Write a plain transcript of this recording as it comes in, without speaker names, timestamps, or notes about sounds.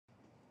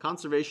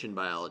Conservation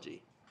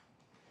biology.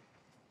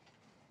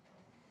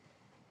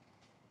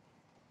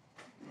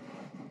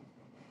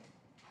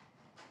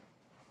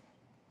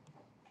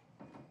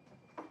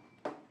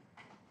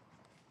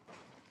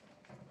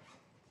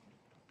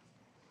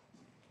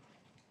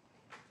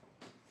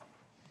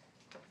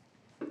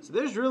 So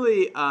there's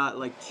really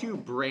like two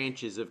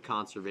branches of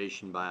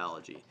conservation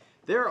biology.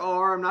 There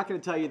are, I'm not going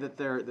to tell you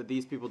that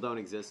these people don't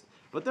exist,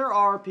 but there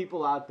are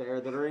people out there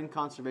that are in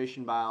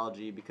conservation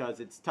biology because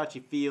it's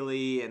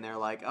touchy-feely and they're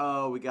like,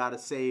 oh, we got to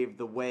save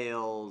the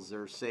whales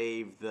or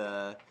save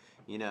the,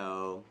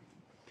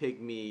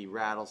 pygmy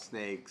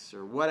rattlesnakes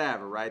or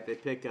whatever, right? They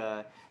pick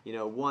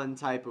one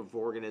type of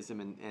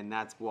organism and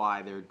that's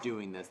why they're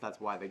doing this. That's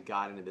why they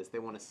got into this. They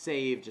want to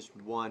save just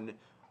one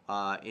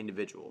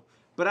individual.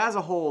 But as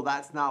a whole,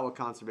 that's not what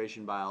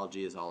conservation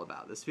biology is all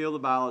about. This field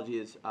of biology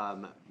is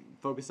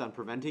focused on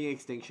preventing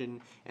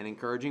extinction and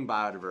encouraging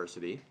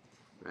biodiversity,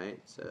 right?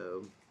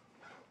 So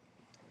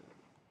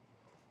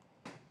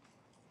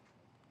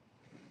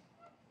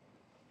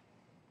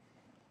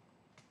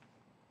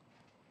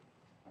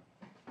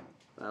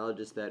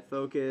biologists that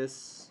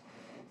focus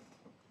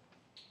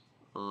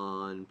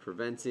on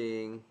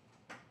preventing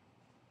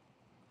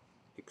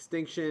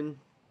extinction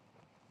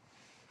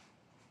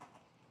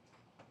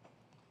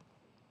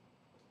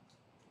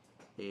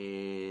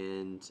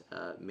and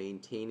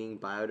maintaining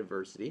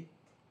biodiversity.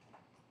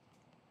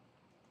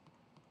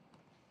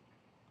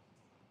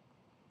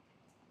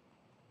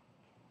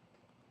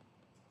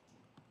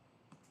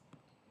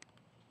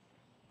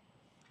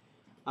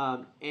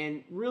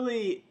 And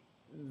really,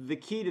 the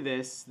key to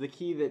this, the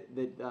key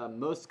that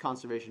most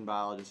conservation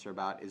biologists are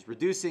about, is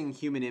reducing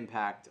human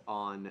impact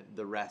on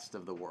the rest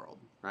of the world,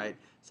 right?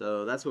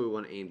 So that's what we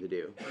want to aim to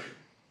do.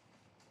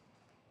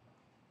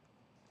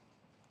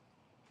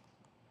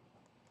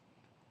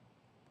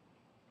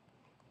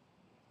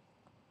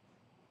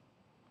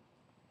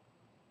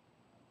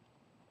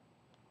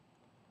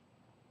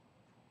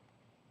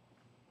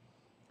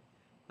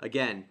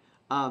 Again,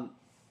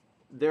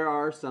 there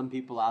are some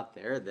people out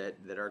there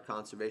that are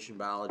conservation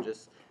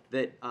biologists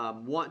that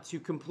want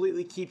to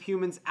completely keep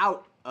humans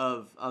out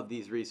of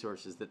these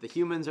resources, that the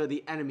humans are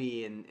the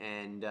enemy,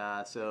 and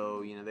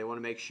so they want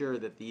to make sure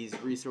that these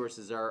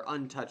resources are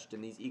untouched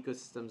and these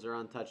ecosystems are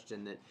untouched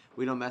and that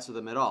we don't mess with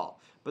them at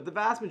all. But the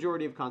vast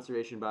majority of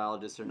conservation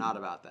biologists are not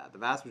about that. The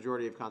vast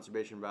majority of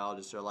conservation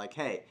biologists are like,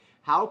 hey,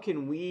 how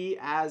can we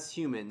as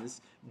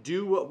humans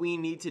do what we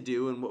need to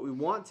do and what we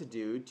want to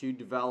do to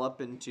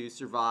develop and to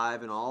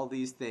survive and all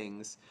these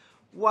things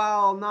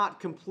while not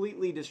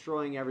completely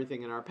destroying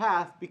everything in our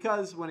path?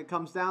 Because when it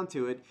comes down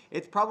to it,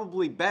 it's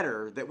probably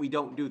better that we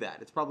don't do that.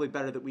 It's probably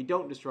better that we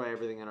don't destroy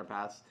everything in our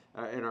path,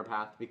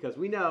 because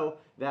we know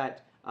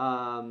that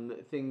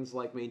things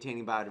like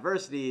maintaining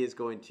biodiversity is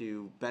going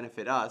to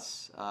benefit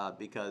us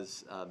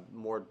because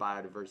more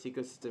biodiverse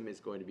ecosystem is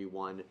going to be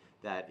one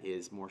that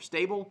is more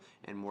stable,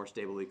 and more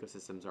stable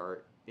ecosystems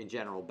are in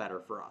general better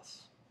for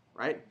us,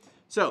 right?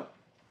 So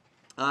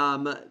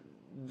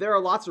there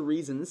are lots of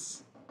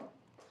reasons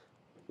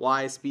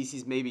why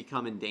species may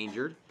become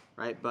endangered,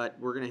 right? But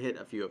we're going to hit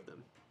a few of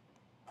them.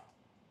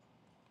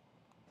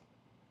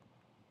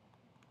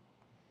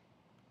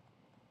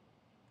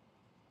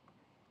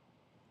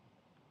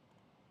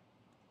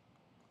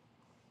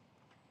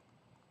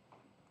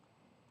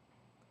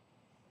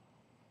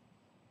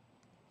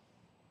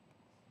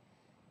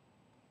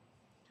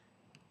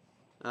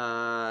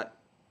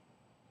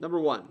 Number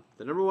one.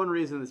 The number one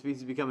reason the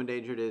species become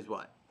endangered is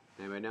what?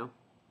 Anybody know?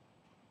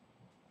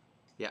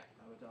 Yeah.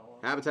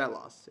 Habitat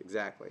loss,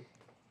 exactly.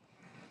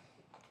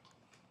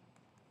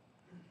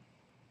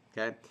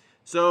 Okay.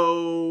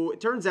 So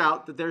it turns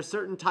out that there's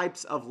certain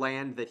types of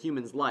land that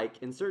humans like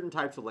and certain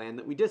types of land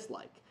that we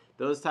dislike.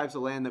 Those types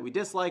of land that we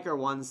dislike are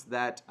ones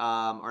that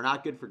are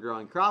not good for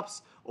growing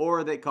crops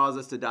or that cause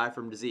us to die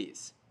from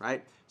disease,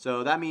 right?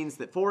 So that means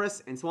that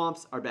forests and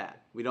swamps are bad.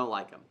 We don't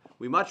like them.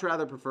 We much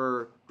rather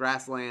prefer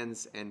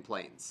grasslands and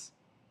plains,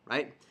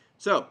 right?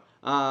 So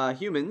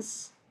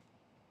humans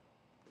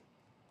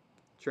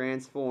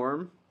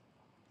transform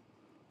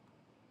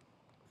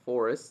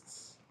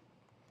forests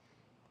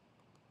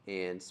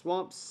and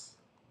swamps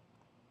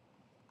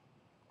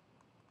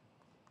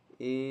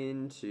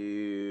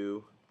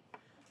into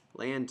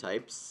land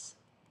types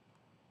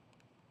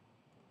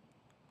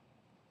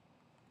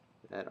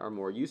that are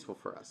more useful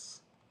for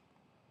us.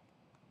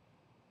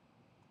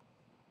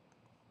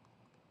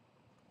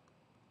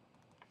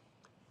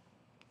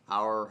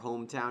 Our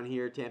hometown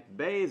here, Tampa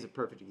Bay, is a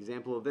perfect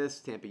example of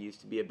this. Tampa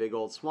used to be a big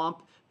old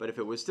swamp, but if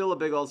it was still a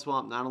big old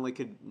swamp, not only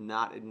could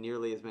not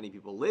nearly as many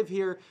people live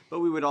here,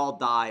 but we would all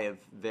die of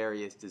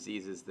various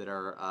diseases that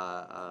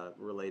are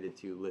related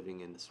to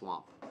living in the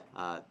swamp.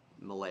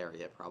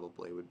 Malaria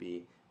probably would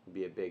be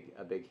a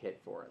big hit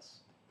for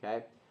us.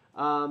 Okay,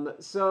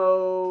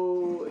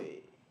 so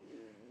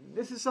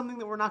this is something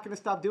that we're not going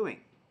to stop doing,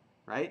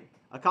 right?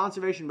 A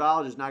conservation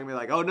biologist is not going to be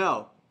like, oh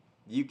no,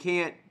 you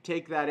can't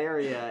take that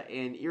area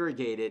and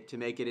irrigate it to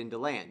make it into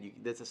land.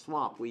 That's a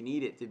swamp. We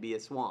need it to be a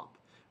swamp,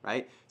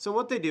 right? So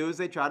what they do is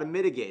they try to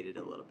mitigate it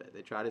a little bit.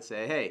 They try to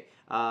say, hey,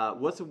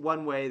 what's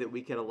one way that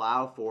we can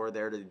allow for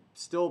there to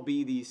still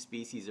be these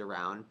species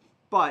around,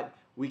 but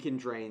we can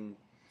drain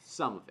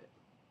some of it,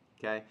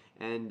 okay?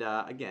 And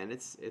again,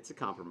 it's a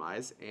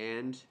compromise,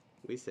 and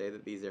we say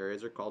that these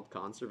areas are called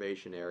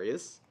conservation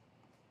areas.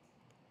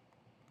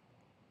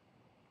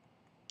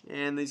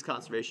 And these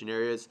conservation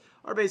areas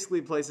are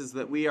basically places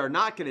that we are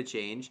not going to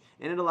change,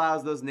 and it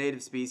allows those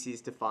native species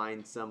to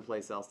find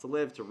someplace else to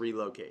live, to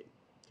relocate.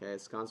 Okay,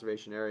 so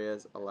conservation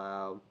areas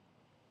allow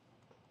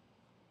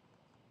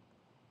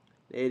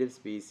native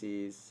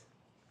species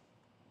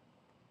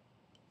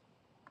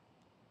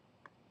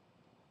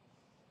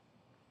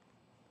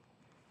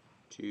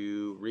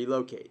to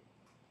relocate.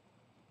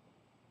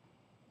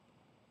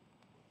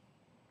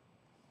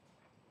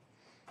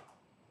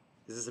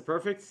 Is this a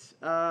perfect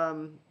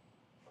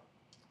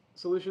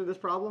solution to this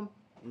problem?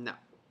 No.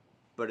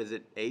 But is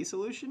it a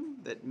solution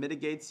that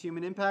mitigates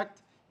human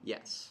impact?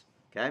 Yes.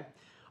 Okay?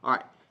 All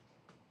right.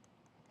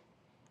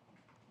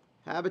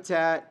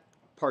 Habitat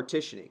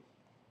partitioning.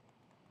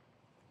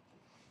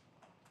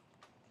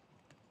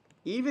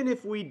 Even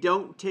if we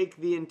don't take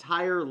the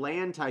entire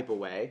land type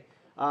away,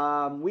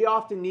 we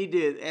often need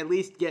to at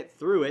least get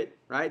through it,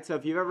 right? So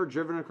if you've ever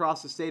driven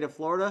across the state of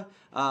Florida,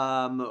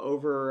 gone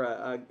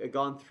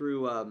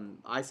through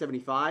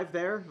I-75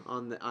 there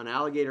on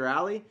Alligator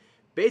Alley,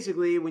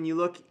 basically when you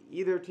look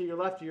either to your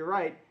left or your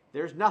right,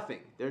 there's nothing.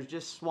 There's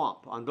just swamp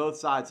on both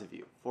sides of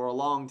you for a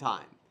long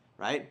time,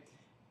 right?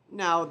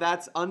 Now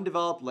that's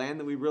undeveloped land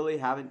that we really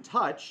haven't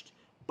touched,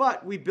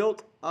 but we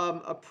built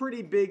a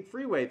pretty big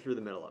freeway through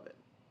the middle of it.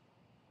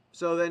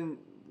 So then,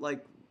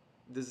 like,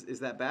 is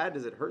that bad?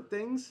 Does it hurt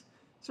things?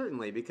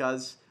 Certainly,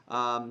 because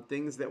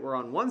things that were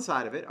on one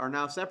side of it are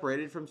now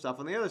separated from stuff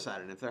on the other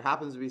side. And if there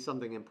happens to be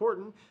something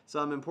important,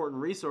 some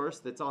important resource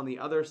that's on the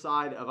other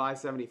side of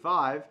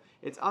I-75,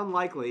 it's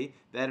unlikely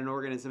that an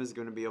organism is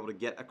going to be able to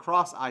get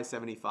across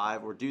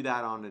I-75 or do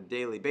that on a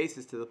daily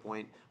basis to the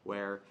point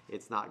where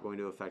it's not going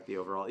to affect the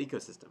overall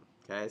ecosystem.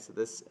 Okay, so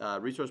this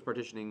resource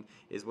partitioning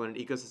is when an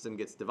ecosystem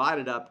gets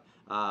divided up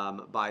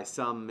by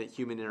some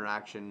human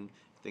interaction,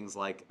 things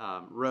like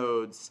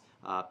roads,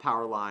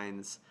 power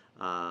lines,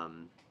 I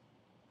don't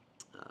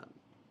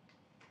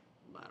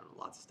know,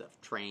 lots of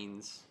stuff,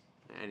 trains,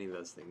 any of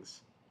those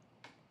things.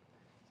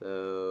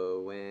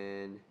 So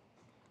when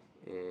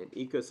an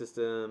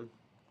ecosystem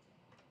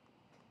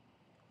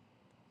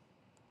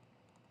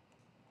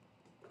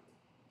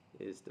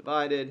is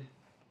divided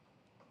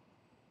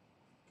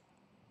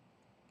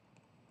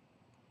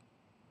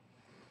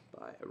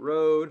by a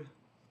road,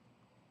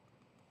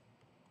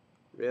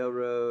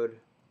 railroad,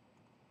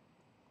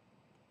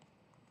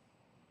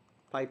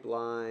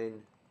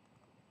 pipeline,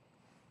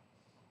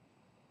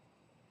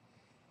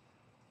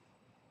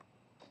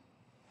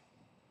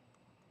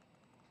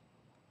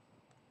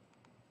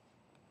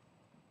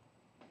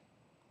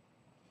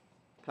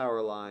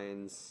 power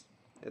lines,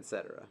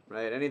 etc.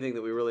 Right? Anything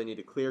that we really need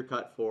to clear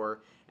cut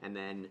for and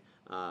then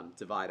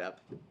divide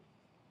up.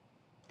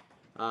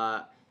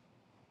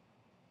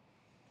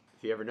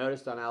 If you ever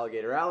noticed on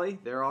Alligator Alley,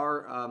 there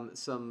are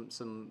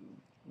some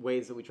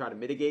ways that we try to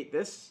mitigate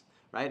this.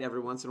 Right? Every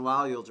once in a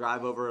while, you'll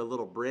drive over a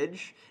little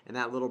bridge, and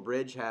that little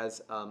bridge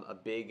has a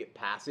big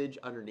passage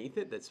underneath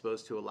it that's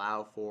supposed to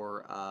allow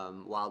for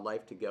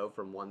wildlife to go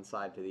from one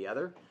side to the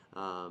other,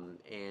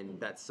 and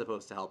that's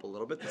supposed to help a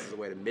little bit. This is a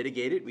way to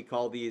mitigate it. We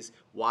call these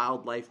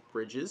wildlife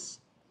bridges.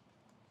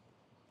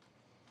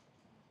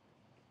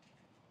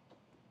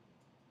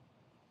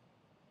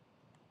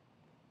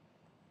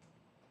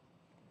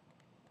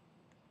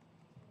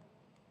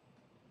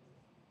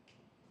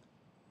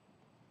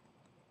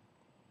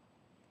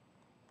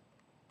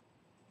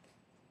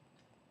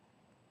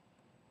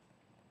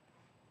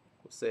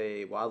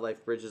 Say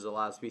wildlife bridges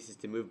allow species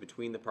to move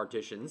between the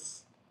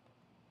partitions.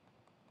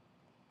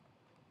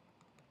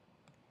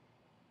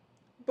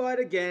 But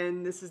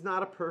again, this is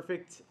not a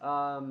perfect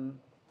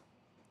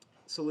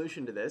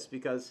solution to this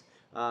because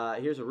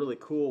here's a really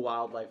cool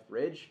wildlife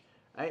bridge,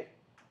 right?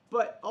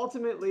 But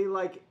ultimately,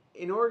 like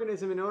an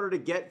organism, in order to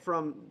get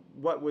from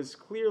what was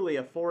clearly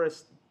a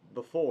forest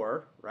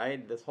before,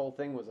 right? This whole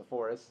thing was a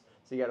forest.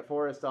 So you got a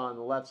forest on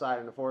the left side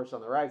and a forest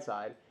on the right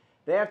side.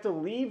 They have to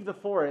leave the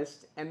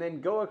forest and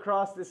then go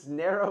across this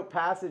narrow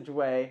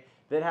passageway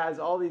that has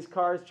all these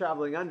cars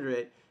traveling under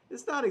it.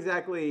 It's not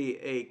exactly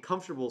a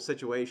comfortable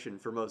situation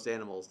for most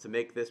animals to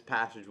make this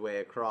passageway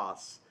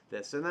across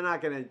this. And they're not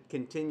going to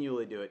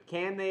continually do it.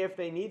 Can they if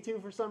they need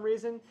to for some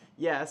reason?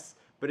 Yes.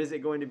 But is it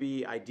going to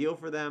be ideal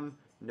for them?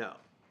 No.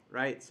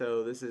 Right?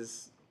 So this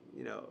is,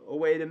 you know, a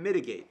way to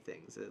mitigate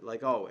things,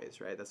 like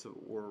always, right? That's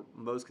what we're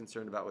most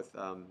concerned about with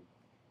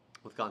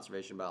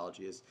conservation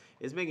biology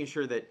is making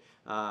sure that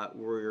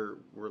we're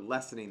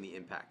lessening the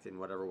impact in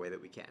whatever way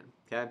that we can.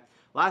 Okay.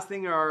 Last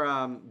thing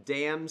are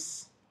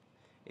dams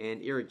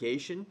and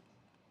irrigation.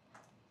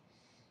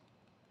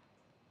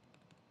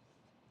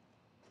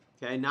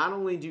 Okay. Not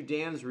only do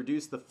dams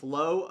reduce the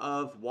flow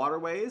of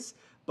waterways,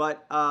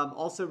 but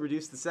also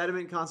reduce the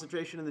sediment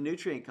concentration and the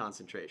nutrient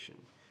concentration.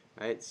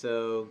 Right.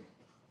 So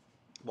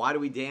Why do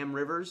we dam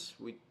rivers?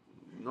 We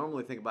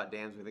normally think about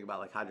dams, we think about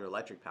like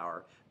hydroelectric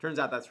power. Turns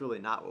out that's really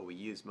not what we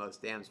use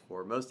most dams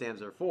for. Most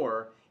dams are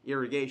for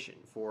irrigation,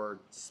 for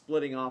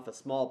splitting off a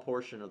small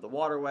portion of the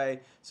waterway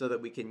so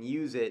that we can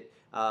use it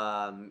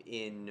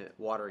in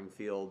watering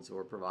fields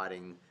or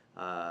providing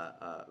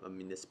a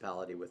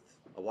municipality with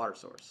a water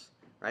source,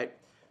 right?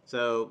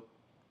 So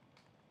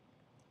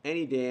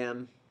any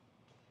dam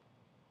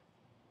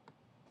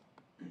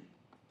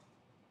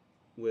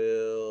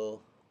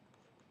will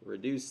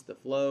reduce the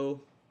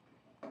flow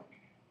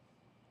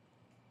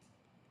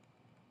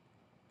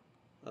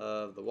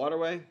of the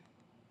waterway,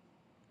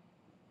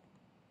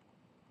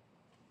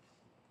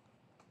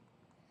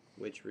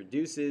 which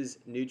reduces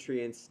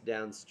nutrients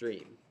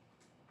downstream.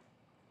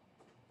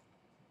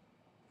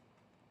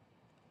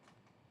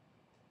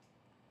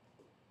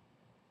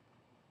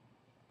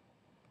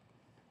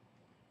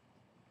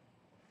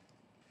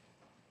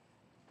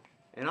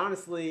 And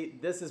honestly,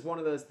 this is one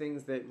of those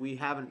things that we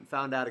haven't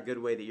found out a good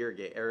way to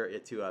irrigate or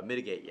to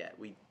mitigate yet.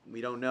 We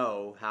don't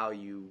know how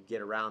you get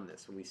around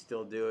this. We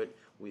still do it.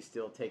 We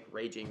still take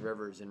raging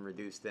rivers and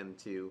reduce them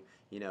to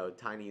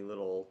tiny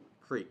little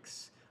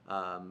creeks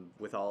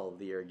with all of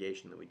the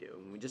irrigation that we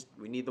do. And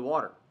we need the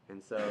water.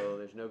 And so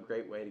there's no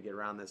great way to get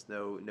around this.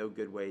 No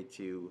good way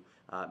to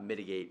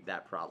mitigate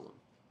that problem.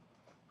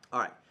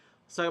 All right,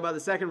 let's talk about the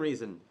second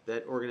reason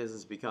that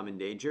organisms become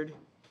endangered.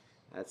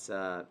 That's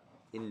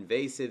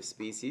invasive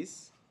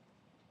species.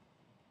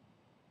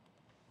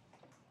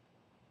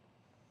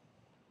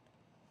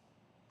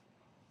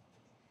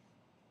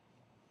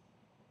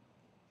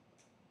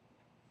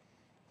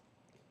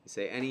 You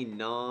say any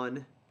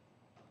non-native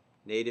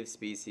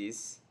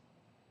species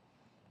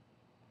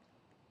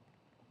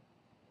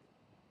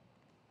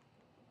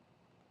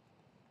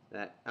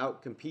that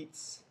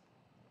outcompetes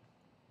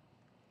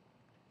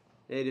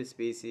native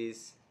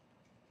species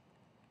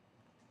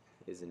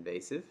is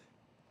invasive.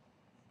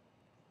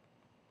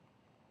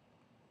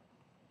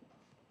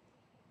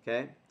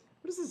 Okay,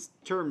 what does this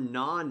term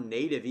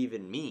non-native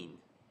even mean?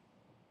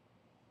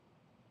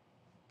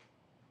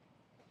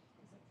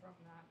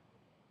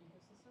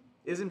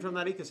 Isn't from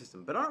that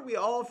ecosystem. But aren't we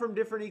all from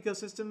different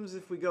ecosystems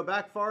if we go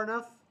back far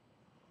enough?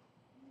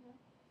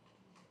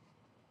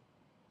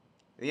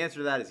 And the answer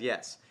to that is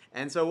yes.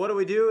 And so what do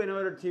we do in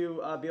order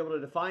to be able to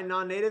define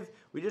non-native?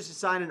 We just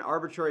assign an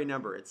arbitrary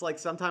number. It's like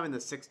sometime in the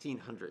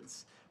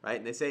 1600s, right?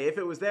 And they say if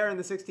it was there in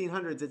the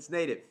 1600s, it's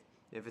native.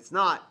 If it's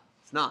not,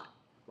 it's not.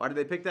 Why did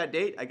they pick that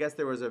date? I guess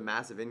there was a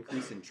massive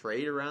increase in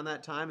trade around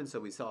that time, and so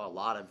we saw a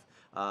lot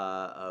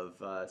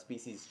of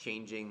species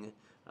changing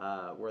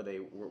where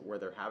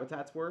their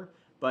habitats were.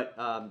 But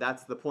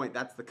that's the point.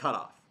 That's the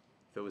cutoff.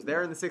 If it was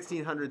there in the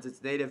 1600s,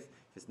 it's native.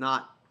 If it's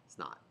not, it's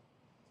not.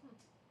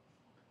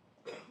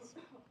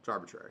 It's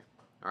arbitrary.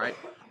 All right.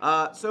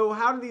 So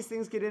how do these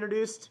things get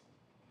introduced?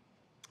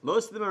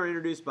 Most of them are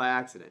introduced by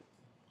accident.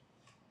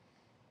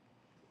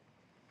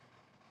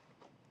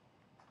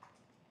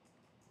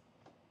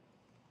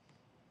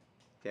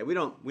 Okay, we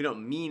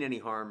don't mean any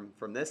harm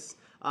from this,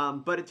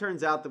 but it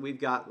turns out that we've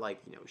got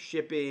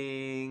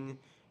shipping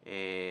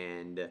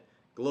and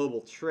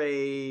global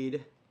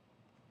trade,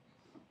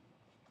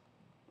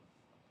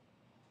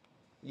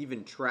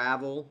 even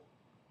travel.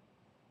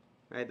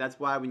 Right? That's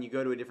why when you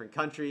go to a different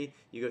country,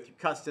 you go through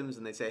customs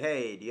and they say,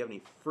 "Hey, do you have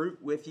any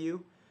fruit with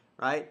you?"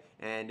 Right?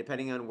 And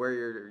depending on where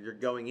you're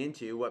going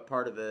into, what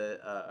part of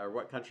or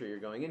what country you're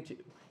going into,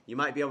 you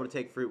might be able to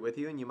take fruit with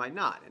you and you might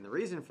not. And the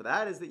reason for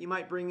that is that you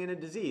might bring in a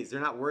disease. They're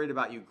not worried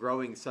about you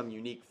growing some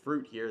unique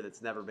fruit here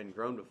that's never been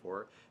grown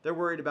before. They're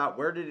worried about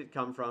where did it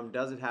come from?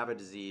 Does it have a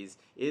disease?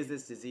 Is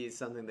this disease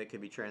something that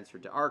could be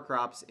transferred to our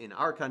crops in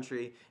our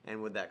country?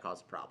 And would that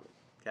cause a problem?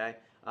 Okay?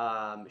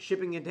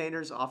 Shipping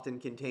containers often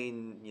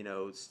contain,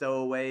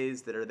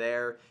 stowaways that are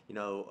there,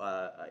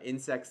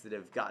 insects that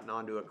have gotten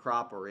onto a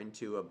crop or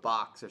into a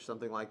box or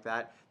something like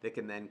that that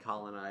can then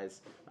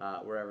colonize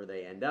wherever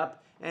they end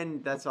up.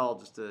 And that's all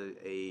just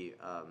a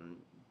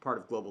part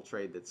of global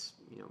trade that's,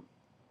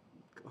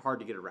 hard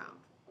to get around.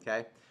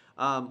 Okay.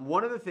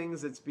 One of the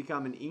things that's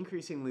become an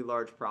increasingly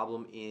large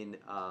problem in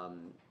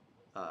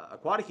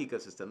aquatic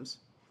ecosystems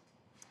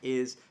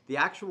is the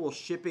actual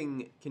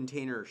shipping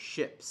container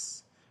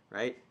ships.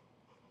 Right?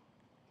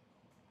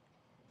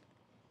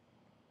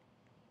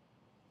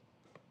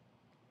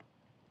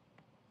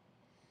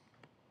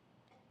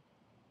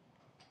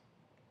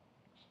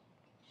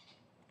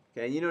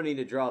 Okay, and you don't need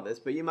to draw this,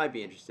 but you might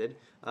be interested.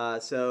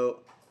 So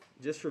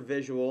just for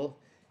visual,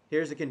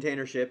 here's a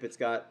container ship. It's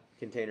got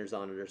containers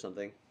on it or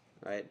something,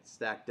 right?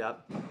 Stacked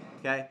up.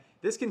 Okay,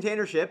 this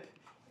container ship,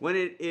 when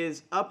it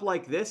is up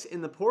like this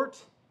in the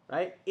port,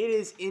 right, it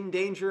is in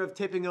danger of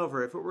tipping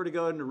over. If it were to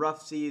go into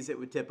rough seas, it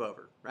would tip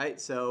over, right?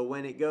 So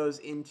when it goes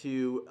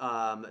into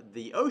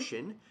the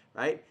ocean,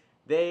 right,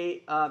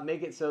 they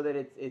make it so that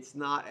it's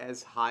not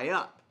as high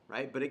up,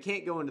 right? But it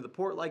can't go into the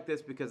port like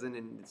this because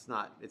then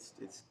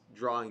it's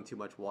drawing too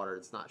much water.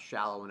 It's not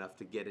shallow enough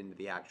to get into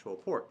the actual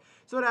port.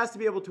 So it has to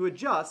be able to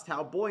adjust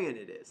how buoyant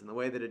it is. And the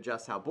way that it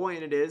adjusts how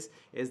buoyant it is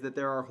that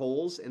there are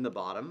holes in the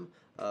bottom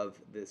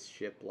of this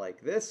ship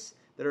like this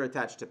that are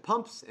attached to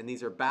pumps, and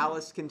these are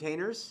ballast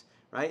containers,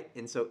 right?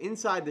 And so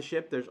inside the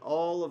ship, there's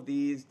all of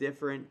these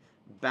different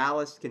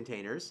ballast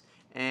containers,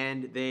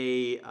 and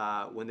they,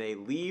 when they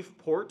leave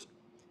port,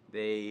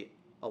 they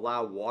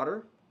allow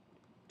water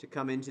to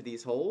come into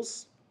these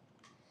holes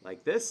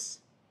like this,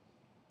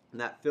 and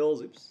that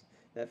fills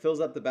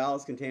up the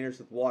ballast containers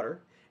with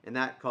water, and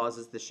that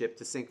causes the ship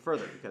to sink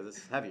further because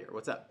it's heavier.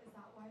 What's up? Is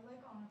that why,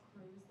 like, on a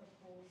cruise, the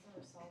pools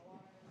are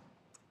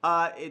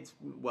saltwater? It's,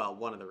 well,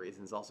 one of the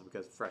reasons, also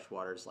because fresh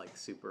water is like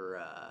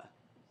super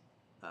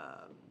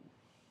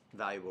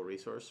valuable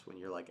resource when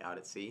you're like out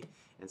at sea,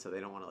 and so they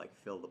don't want to like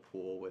fill the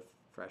pool with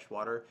fresh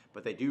water,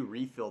 but they do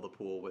refill the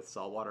pool with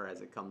salt water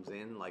as it comes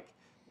in, like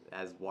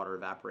as water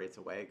evaporates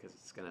away, because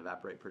it's going to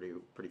evaporate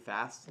pretty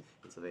fast,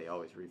 and so they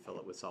always refill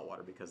it with salt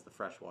water because the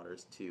fresh water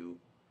is too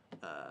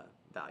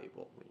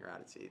valuable when you're out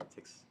at sea. It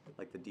takes,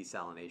 like, the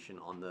desalination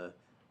on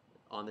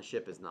the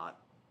ship is not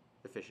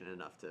efficient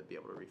enough to be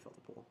able to refill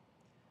the pool.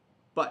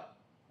 But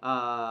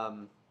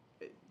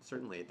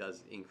certainly it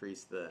does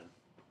increase the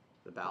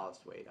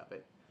ballast weight of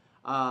it.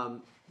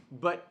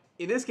 But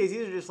in this case,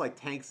 these are just like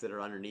tanks that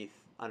are underneath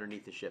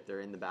the ship. They're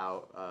in the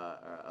bow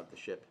of the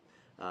ship.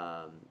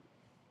 So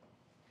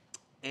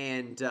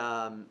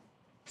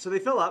they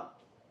fill up,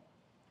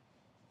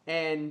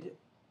 and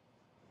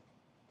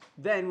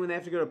then when they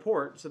have to go to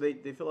port, so they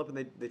fill up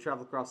and they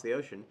travel across the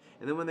ocean,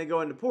 and then when they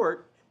go into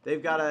port,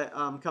 they've got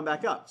to come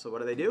back up. So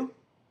what do?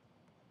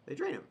 They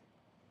drain them,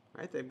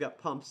 right? They've got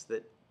pumps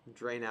that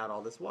drain out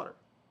all this water.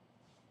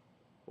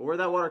 Well, where'd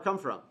that water come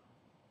from?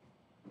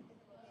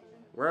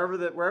 Wherever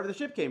the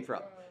ship came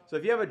from. So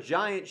if you have a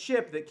giant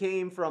ship that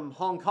came from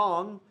Hong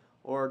Kong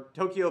or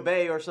Tokyo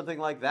Bay or something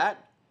like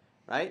that,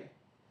 right?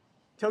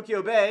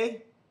 Tokyo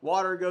Bay,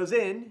 water goes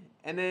in,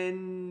 and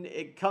then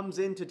it comes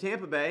into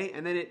Tampa Bay,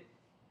 and then it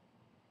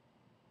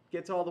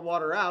gets all the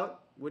water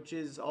out, which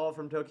is all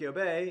from Tokyo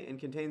Bay and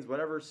contains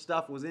whatever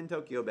stuff was in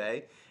Tokyo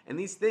Bay. And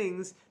these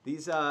things,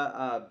 these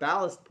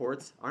ballast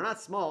ports, are not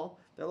small.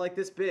 They're like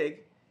this big.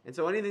 And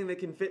so anything that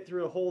can fit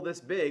through a hole this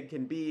big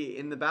can be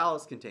in the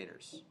ballast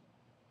containers,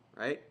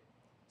 right?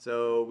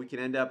 So we can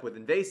end up with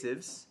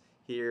invasives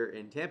here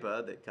in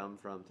Tampa that come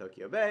from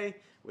Tokyo Bay,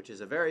 which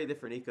is a very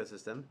different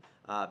ecosystem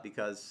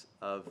because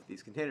of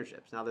these container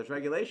ships. Now, there's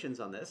regulations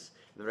on this.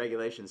 The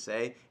regulations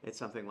say it's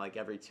something like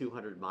every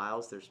 200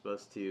 miles they're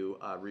supposed to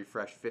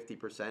refresh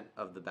 50%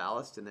 of the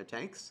ballast in their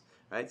tanks,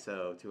 right?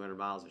 So 200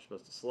 miles they're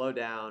supposed to slow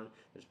down.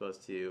 They're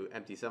supposed to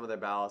empty some of their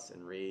ballast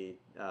and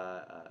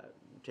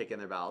take in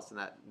their ballast, and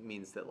that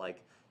means that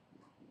like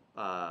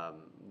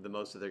the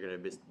most that they're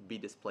going to be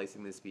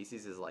displacing this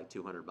species is like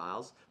 200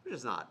 miles, which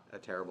is not a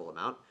terrible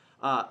amount.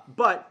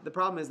 But the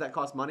problem is that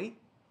costs money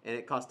and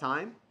it costs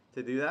time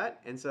to do that.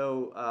 And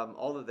so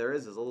all that there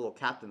is a little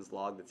captain's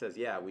log that says,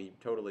 yeah, we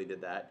totally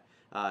did that.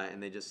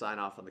 And they just sign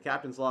off on the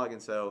captain's log.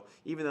 And so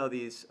even though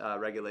these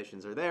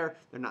regulations are there,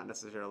 they're not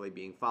necessarily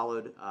being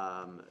followed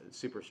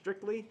super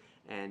strictly.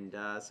 And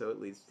so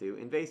it leads to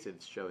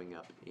invasives showing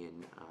up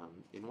in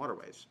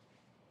waterways.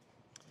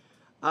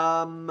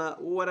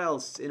 What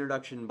else?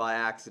 Introduction by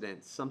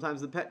accident.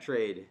 Sometimes the pet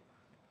trade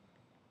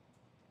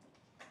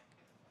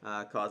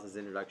causes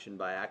introduction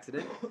by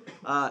accident.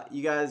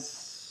 You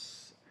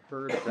guys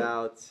heard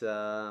about...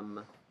 how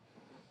do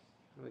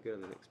I go to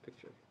the next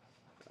picture?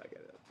 I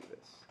gotta do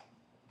this.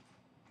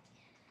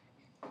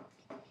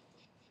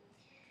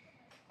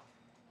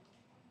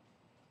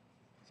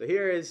 So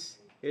here's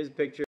a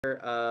picture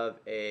of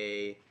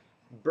a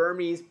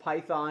Burmese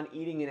python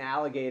eating an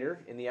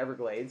alligator in the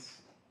Everglades.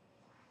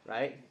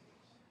 Right?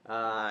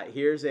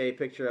 Here's a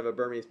picture of a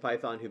Burmese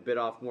python who bit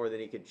off more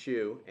than he could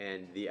chew,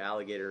 and the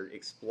alligator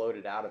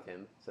exploded out of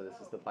him. So this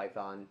is the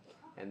python,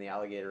 and the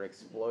alligator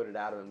exploded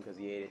out of him because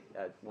he ate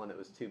one that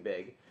was too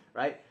big,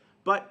 right?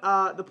 But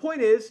the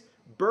point is,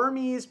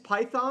 Burmese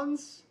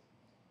pythons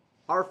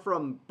are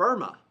from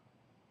Burma,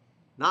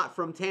 not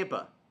from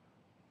Tampa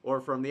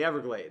or from the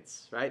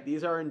Everglades, right?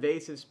 These are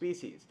invasive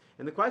species.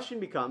 And the question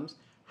becomes,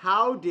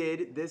 how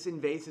did this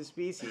invasive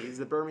species,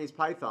 the Burmese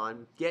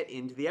python, get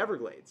into the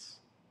Everglades?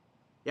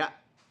 Yeah?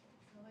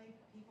 So, like,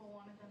 people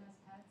wanted them as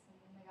pets, and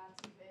then they got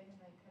too big, and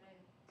they couldn't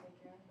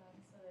take care of them,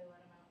 so they let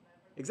them out in the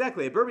Everglades.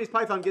 Exactly. A Burmese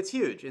python gets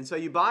huge, and so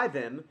you buy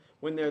them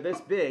when they're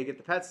this big at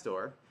the pet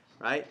store,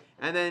 right?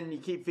 And then you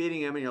keep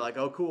feeding them, and you're like,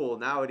 oh, cool,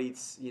 now it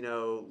eats,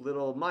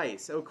 little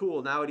mice. Oh,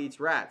 cool, now it eats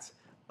rats.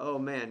 Oh,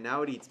 man,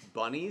 now it eats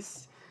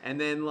bunnies. And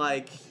then,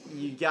 like,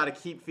 you got to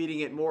keep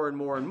feeding it more and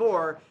more and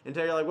more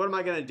until you're like, what am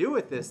I going to do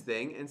with this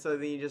thing? And so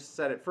then you just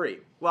set it free.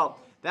 Well,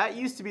 that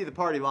used to be the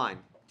party line.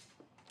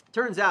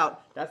 Turns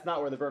out that's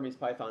not where the Burmese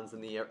pythons in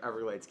the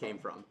Everglades came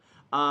from.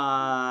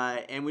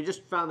 And we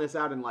just found this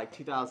out in, like,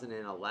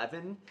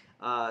 2011,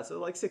 so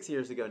like 6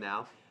 years ago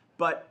now.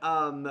 But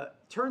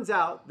turns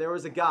out there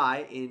was a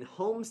guy in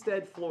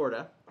Homestead,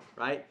 Florida,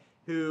 right,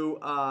 who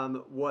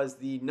was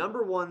the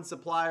 #1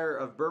 supplier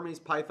of Burmese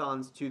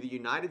pythons to the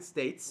United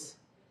States.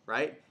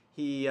 Right?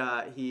 He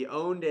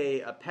owned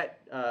a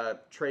pet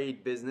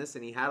trade business,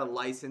 and he had a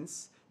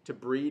license to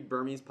breed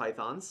Burmese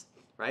pythons,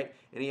 right?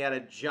 And he had a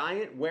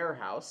giant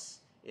warehouse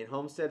in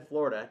Homestead,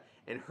 Florida,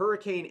 and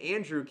Hurricane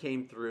Andrew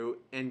came through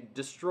and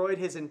destroyed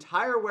his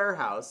entire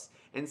warehouse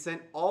and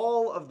sent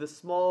all of the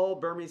small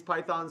Burmese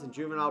pythons and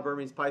juvenile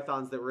Burmese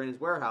pythons that were in his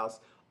warehouse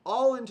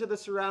all into the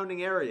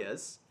surrounding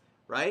areas,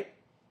 right?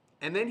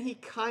 And then he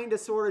kind of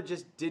sort of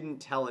just didn't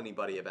tell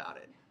anybody about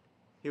it.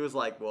 He was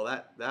like, well,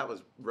 that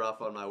was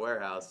rough on my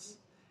warehouse.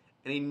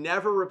 And he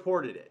never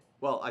reported it.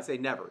 Well, I say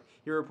never.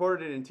 He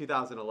reported it in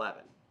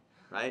 2011,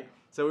 right?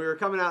 So we were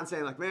coming out and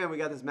saying, like, man, we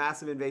got this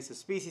massive invasive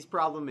species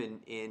problem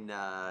in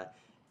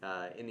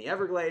the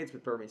Everglades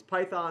with Burmese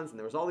pythons, and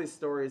there was all these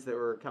stories that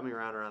were coming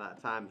around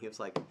that time. He was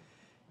like,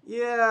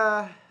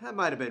 yeah, that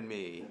might have been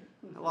me.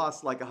 I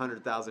lost like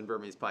 100,000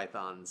 Burmese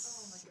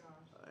pythons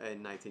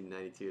in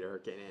 1992 to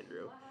Hurricane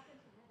Andrew.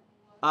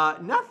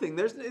 Nothing.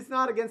 It's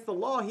not against the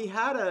law. He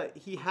had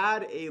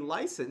a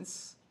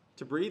license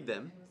to breed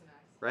them,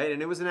 right?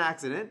 And it was an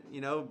accident.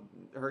 You know,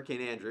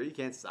 Hurricane Andrew. You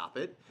can't stop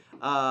it.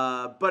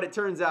 But it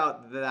turns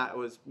out that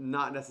was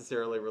not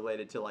necessarily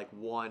related to like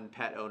one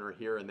pet owner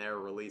here and there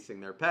releasing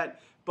their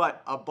pet,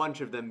 but a bunch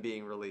of them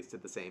being released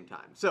at the same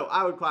time. So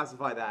I would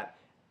classify that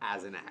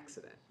as an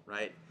accident,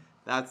 right?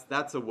 That's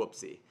a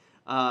whoopsie.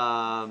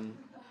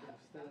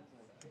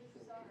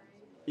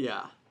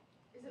 Yeah.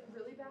 Is it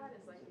really bad?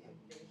 Is like the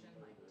invasion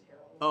like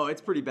terrible? Oh,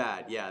 it's pretty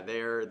bad. Yeah,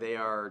 they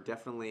are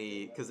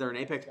definitely, because they're an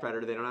apex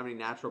predator. They don't have any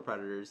natural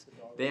predators.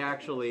 They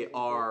actually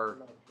are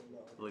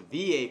like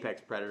the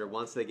apex predator.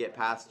 Once they get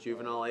past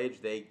juvenile age,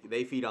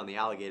 they feed on the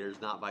alligators,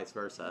 not vice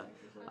versa.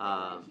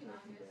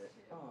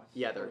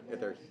 Yeah,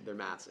 they're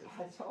massive,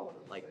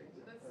 like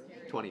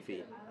 20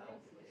 feet.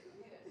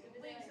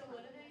 Wait, so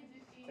what do they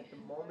do? Like the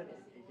moment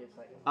it gets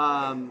like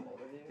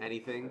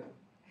Anything,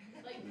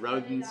 Like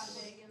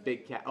rodents,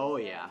 big cat. Oh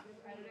yeah.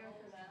 predator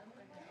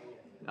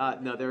for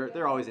them? No,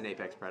 they're always an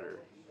apex predator.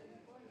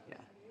 Yeah,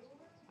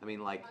 I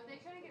mean like. Are they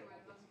trying to get rid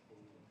of them?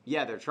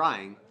 Yeah, they're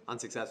trying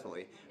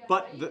unsuccessfully,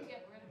 but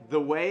the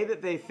way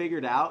that they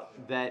figured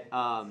out that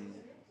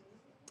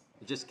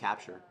just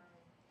capture.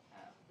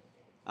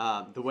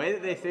 The way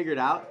that they figured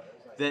out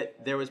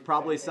that there was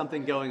probably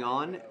something going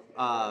on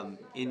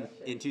in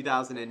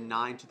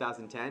 2009,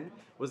 2010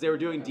 was they were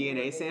doing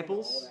DNA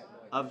samples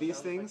of these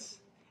things,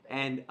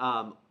 and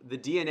the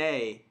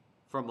DNA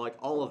from like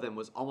all of them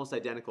was almost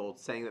identical,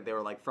 saying that they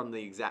were like from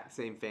the exact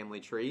same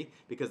family tree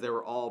because they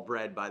were all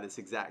bred by this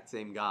exact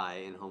same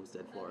guy in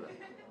Homestead, Florida.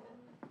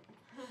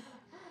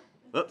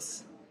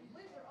 Oops.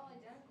 Wait, they're all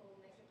identical.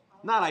 Makes it how?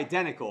 Not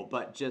identical,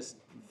 but just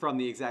from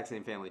the exact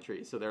same family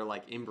tree. So they're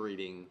like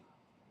inbreeding,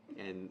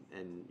 and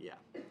yeah.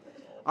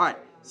 All right.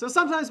 So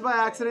sometimes by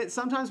accident,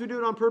 sometimes we do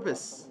it on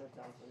purpose.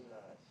 100,000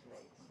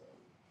 snakes.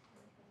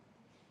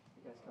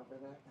 You guys cover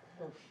that?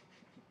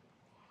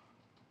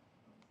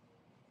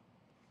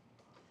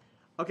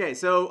 Okay.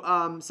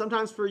 So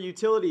sometimes for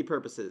utility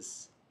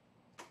purposes.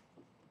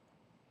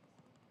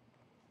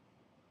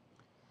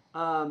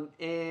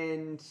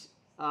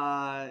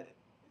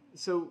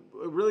 So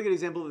a really good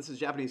example of this is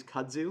Japanese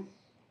kudzu.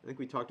 I think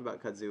we talked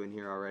about kudzu in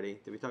here already.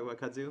 Did we talk about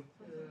kudzu?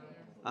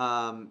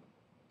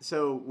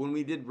 So when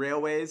we did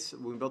railways,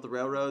 when we built the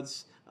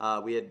railroads,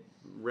 we had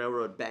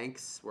railroad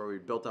banks where we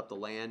built up the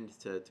land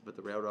to put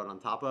the railroad on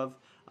top of.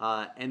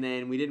 And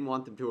then we didn't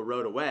want them to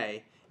erode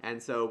away.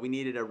 And so we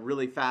needed a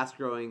really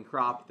fast-growing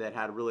crop that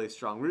had a really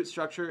strong root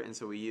structure. And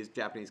so we used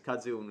Japanese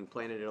kudzu and we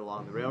planted it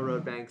along the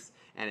railroad banks.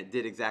 And it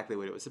did exactly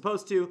what it was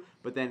supposed to.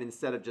 But then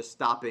instead of just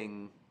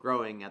stopping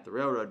growing at the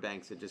railroad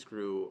banks, it just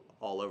grew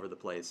all over the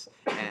place.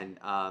 And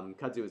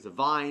kudzu is a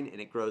vine, and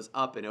it grows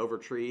up and over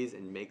trees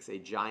and makes a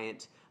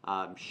giant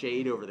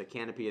shade over the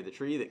canopy of the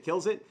tree that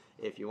kills it.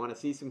 If you want to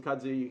see some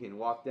kudzu, you can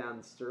walk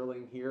down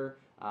Sterling here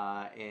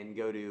and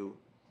go to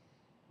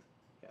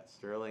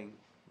Sterling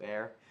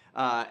there.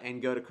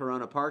 And go to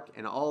Corona Park,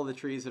 and all the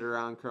trees that are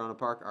around Corona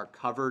Park are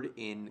covered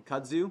in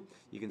kudzu.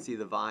 You can see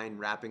the vine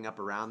wrapping up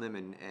around them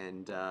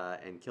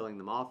and killing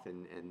them off,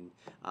 and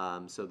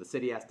so the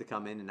city has to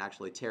come in and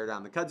actually tear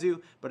down the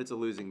kudzu, but it's a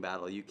losing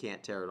battle. You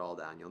can't tear it all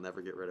down. You'll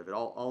never get rid of it,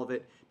 all of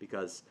it,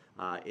 because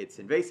it's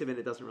invasive and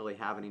it doesn't really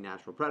have any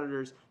natural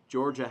predators.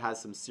 Georgia has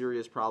some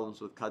serious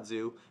problems with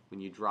kudzu. When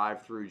you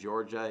drive through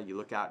Georgia, you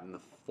look out in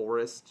the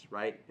forest,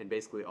 right, and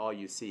basically all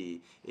you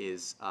see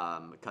is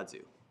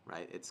kudzu.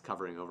 Right, it's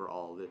covering over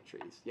all the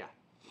trees. Yeah.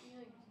 Can you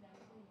like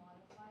genetically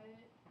modify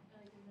it,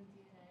 like in the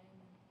DNA?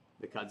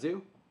 The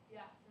kudzu?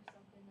 Yeah, for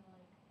something to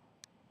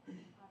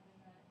like happen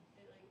that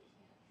it like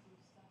can't do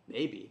stuff.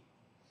 Maybe.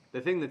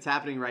 The thing that's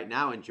happening right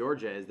now in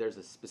Georgia is there's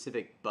a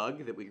specific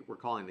bug that we're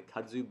calling the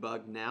kudzu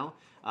bug now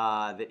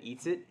that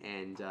eats it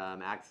and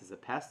acts as a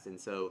pest. And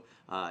so,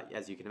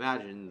 as you can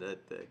imagine,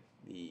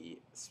 the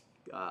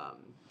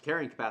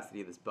carrying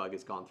capacity of this bug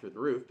has gone through the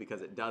roof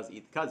because it does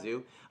eat the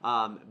kudzu.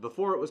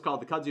 Before it was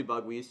called the kudzu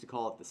bug, we used to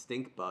call it the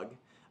stink bug.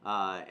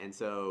 And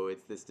so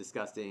it's this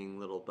disgusting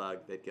little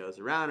bug that goes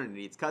around and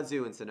it eats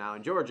kudzu. And so now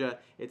in Georgia,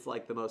 it's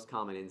like the most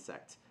common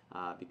insect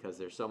because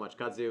there's so much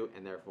kudzu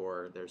and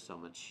therefore there's so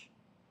much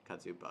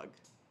kudzu bug,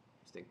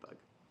 stink bug.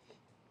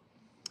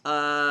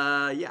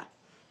 Yeah.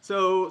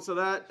 So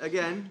that,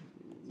 again,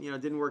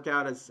 didn't work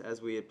out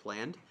as we had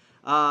planned.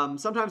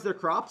 Sometimes they're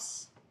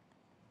crops.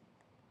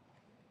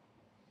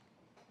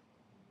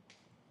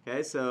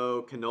 Okay,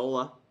 so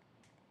canola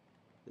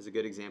is a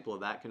good example of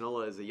that.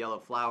 Canola is a yellow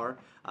flower,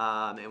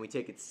 and we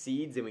take its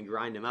seeds and we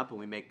grind them up and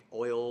we make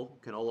oil,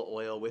 canola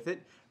oil with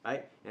it,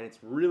 right? And it's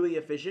really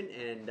efficient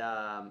and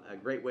a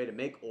great way to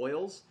make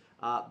oils,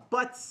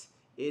 but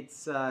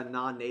it's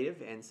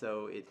non-native, and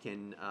so it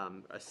can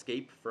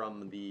escape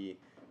from the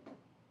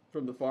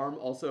farm.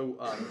 Also,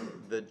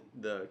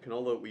 the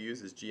canola we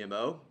use is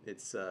GMO.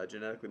 It's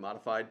genetically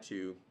modified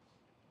to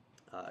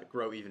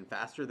grow even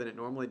faster than it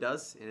normally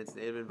does in its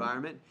native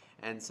environment.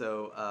 And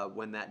so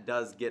when that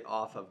does get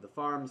off of the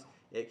farms,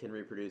 it can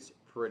reproduce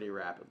pretty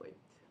rapidly.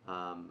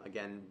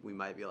 Again, we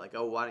might be like,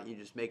 oh, why don't you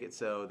just make it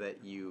so that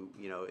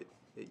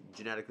it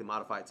genetically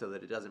modify it so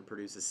that it doesn't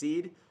produce a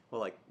seed?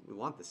 Well, like, we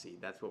want the seed.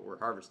 That's what we're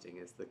harvesting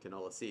is the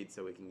canola seed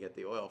so we can get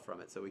the oil from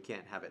it. So we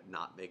can't have it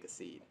not make a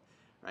seed,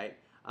 right?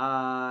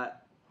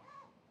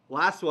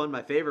 Last one,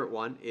 my favorite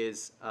one,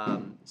 is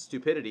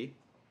stupidity.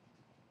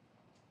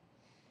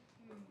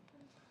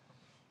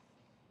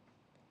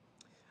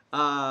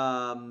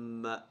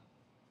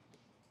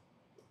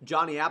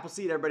 Johnny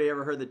Appleseed. Everybody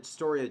ever heard the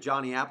story of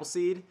Johnny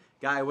Appleseed?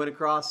 Guy went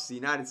across the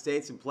United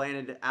States and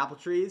planted apple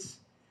trees.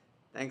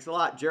 Thanks a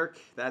lot, jerk.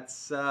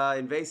 That's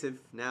invasive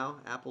now.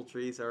 Apple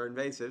trees are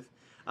invasive.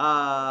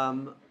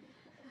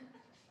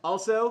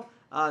 Also,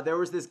 there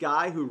was this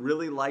guy who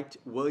really liked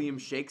William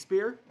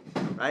Shakespeare,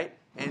 right?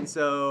 And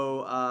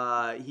so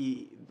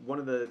one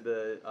of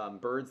the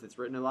birds that's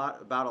written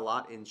about a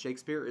lot in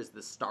Shakespeare is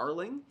the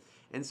starling.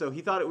 And so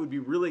he thought it would be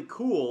really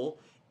cool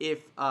if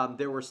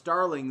there were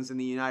starlings in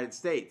the United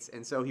States.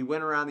 And so he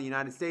went around the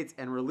United States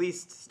and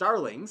released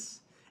starlings.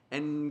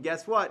 And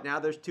guess what? Now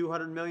there's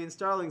 200 million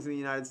starlings in the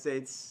United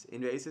States,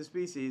 invasive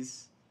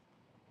species.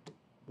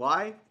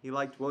 Why? He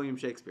liked William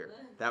Shakespeare.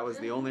 That was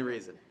the only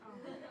reason.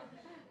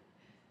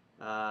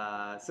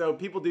 So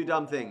people do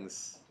dumb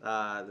things.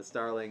 The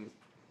starling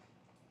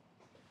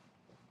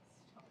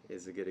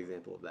is a good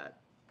example of that.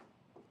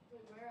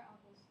 Wait, where are apple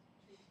trees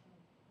from?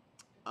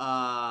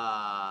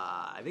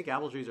 I think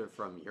apple trees are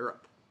from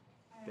Europe.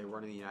 They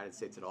weren't in the United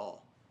States at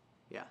all.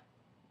 Yeah.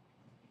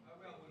 How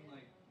about when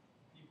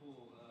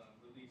people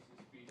release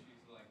a species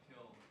to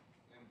kill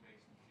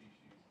invasive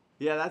species?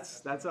 Yeah,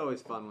 that's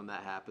always fun when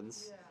that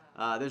happens.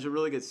 Yeah. There's a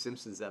really good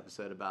Simpsons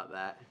episode about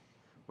that,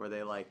 where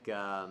they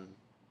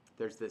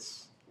there's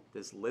this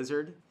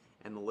lizard,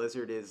 and the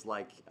lizard is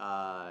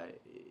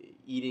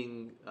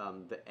eating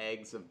the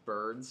eggs of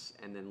birds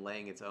and then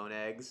laying its own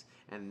eggs,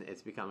 and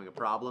it's becoming a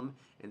problem.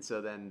 And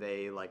so then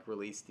they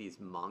release these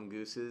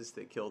mongooses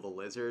that kill the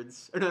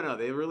lizards. Or no,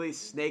 they release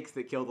snakes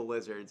that kill the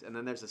lizards, and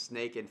then there's a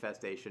snake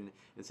infestation,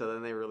 and so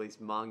then they release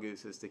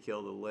mongooses to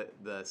kill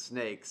the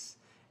snakes.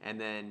 And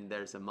then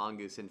there's a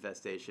mongoose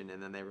infestation,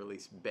 and then they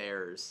release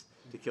bears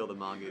to kill the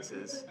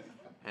mongooses.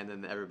 And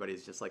then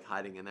everybody's just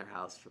hiding in their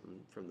house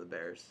from the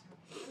bears.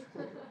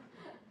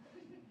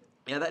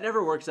 Yeah, that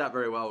never works out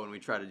very well when we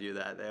try to do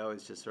that. They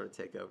always just sort of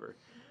take over.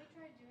 Didn't we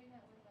try doing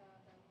that with the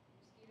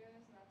mosquitoes,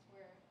 and that's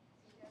where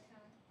Zika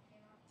kind of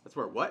came out? That's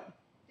where what?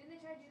 Didn't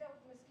they try to do that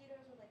with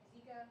mosquitoes with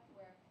Zika,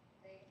 where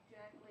they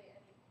genetically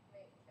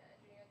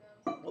engineered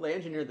them? Well, they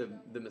engineered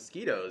the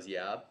mosquitoes,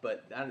 yeah,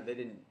 but they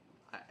didn't.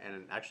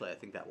 And actually, I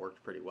think that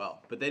worked pretty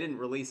well. But they didn't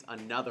release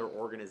another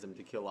organism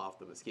to kill off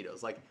the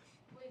mosquitoes. Wait,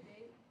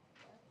 they?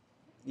 What?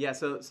 Yeah,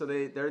 so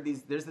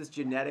there's this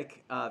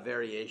genetic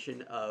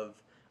variation of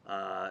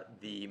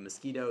the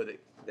mosquito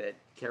that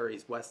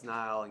carries West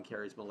Nile and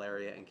carries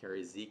malaria and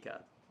carries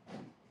Zika.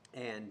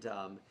 And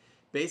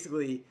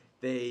basically,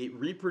 they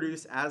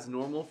reproduce as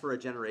normal for a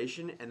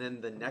generation, and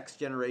then the next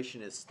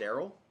generation is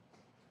sterile,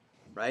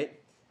 right?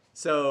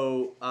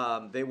 So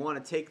they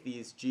want to take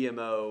these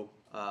GMO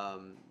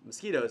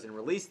mosquitoes and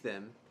release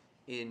them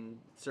in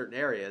certain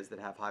areas that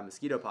have high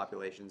mosquito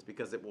populations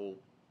because it will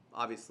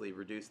obviously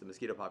reduce the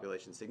mosquito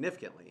population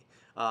significantly.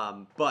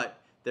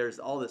 But there's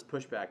all this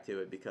pushback to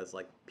it because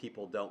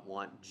people don't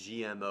want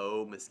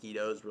GMO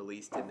mosquitoes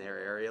released in their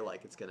area.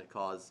 It's going to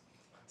cause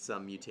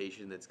some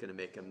mutation that's going to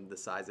make them the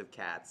size of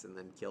cats and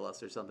then kill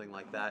us or something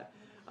like that.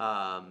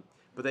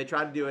 But they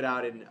tried to do it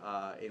out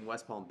in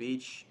West Palm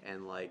Beach,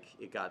 and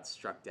it got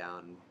struck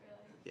down.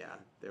 Yeah,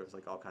 there was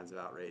all kinds of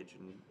outrage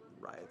and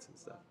riots and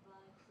stuff.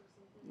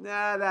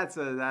 Nah, that's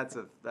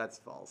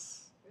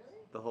false.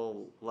 The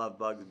whole love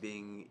bugs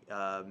being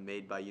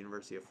made by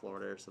University of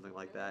Florida or something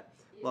like that.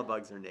 Yeah. Love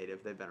bugs are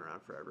native. They've been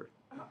around forever.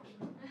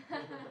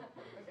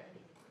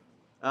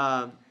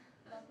 All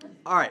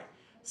right.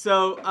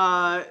 So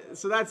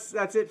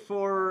that's it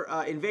for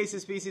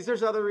invasive species.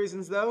 There's other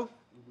reasons though.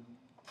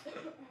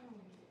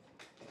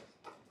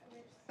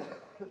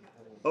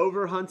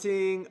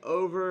 Overhunting,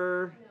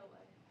 over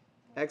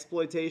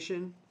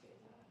exploitation.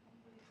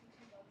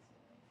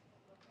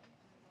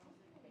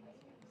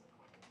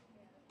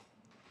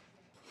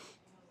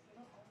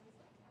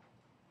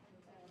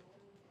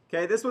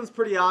 Okay, this one's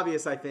pretty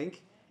obvious, I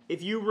think.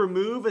 If you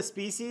remove a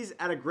species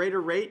at a greater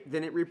rate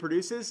than it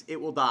reproduces,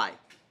 it will die.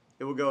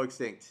 It will go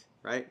extinct,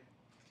 right?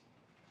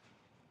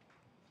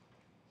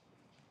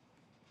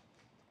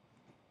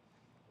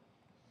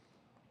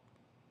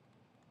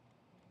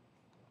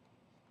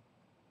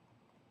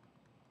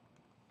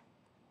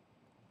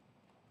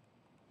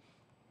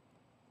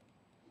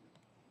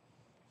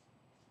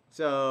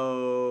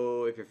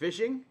 So if you're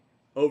fishing,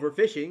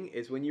 overfishing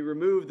is when you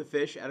remove the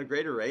fish at a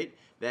greater rate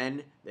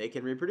than they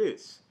can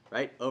reproduce,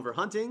 right?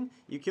 Overhunting,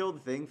 you kill the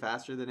thing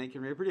faster than it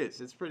can reproduce.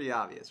 It's pretty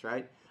obvious,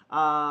 right?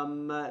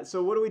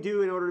 So what do we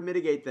do in order to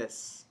mitigate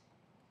this?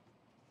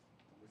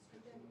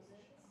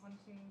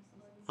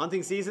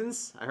 Hunting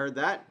seasons, I heard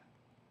that.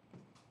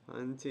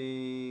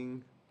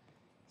 Hunting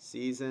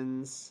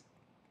seasons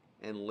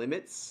and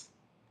limits.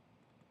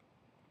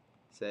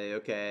 Say,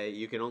 okay,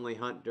 you can only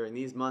hunt during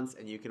these months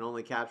and you can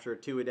only capture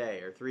 2 a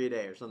day or 3 a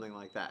day or something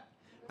like that,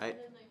 right?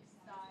 And then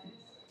like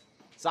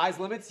Size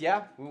limits,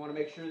 yeah. We want to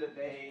make sure that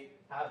they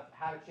have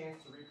had a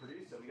chance to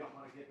reproduce, so we don't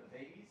want to get the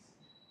babies.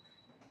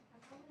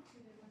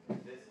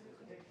 This in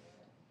particular.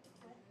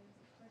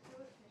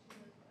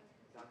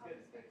 Sounds good.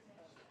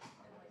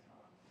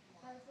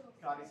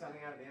 Copy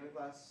signing out at the end of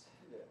class.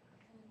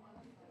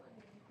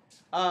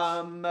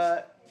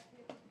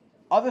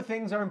 Other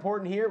things are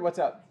important here. What's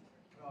up?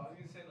 Oh, I was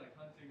gonna say like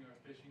hunting or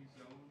fishing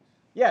zones.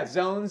 Yeah,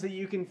 zones that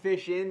you can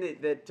fish in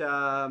that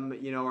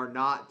are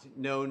not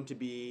known to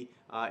be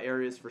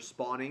areas for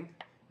spawning,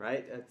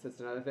 right?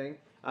 That's another thing.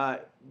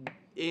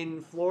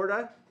 In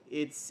Florida,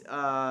 it's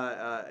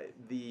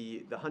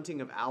the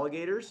hunting of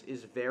alligators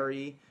is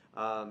very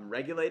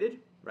regulated,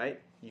 right?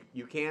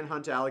 You can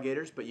hunt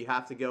alligators, but you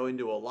have to go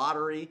into a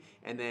lottery,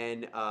 and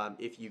then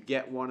if you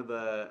get one of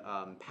the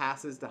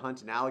passes to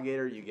hunt an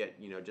alligator, you get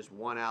just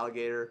one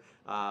alligator,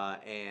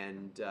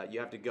 and you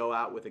have to go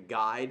out with a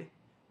guide,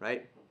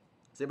 right?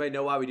 Does anybody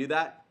know why we do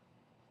that?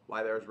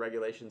 Why there's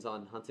regulations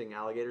on hunting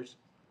alligators?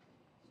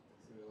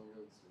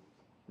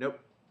 Nope.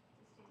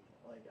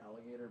 Like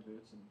alligator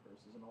boots and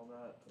purses and all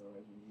that,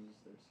 otherwise you use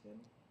their skin.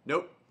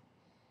 Nope.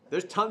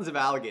 There's tons of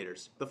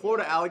alligators. The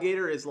Florida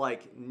alligator is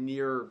like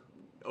near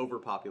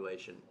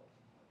overpopulation.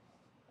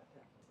 I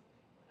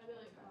feel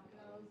like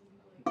crocodiles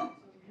and like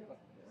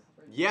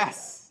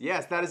Yes,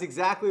 that is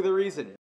exactly the reason.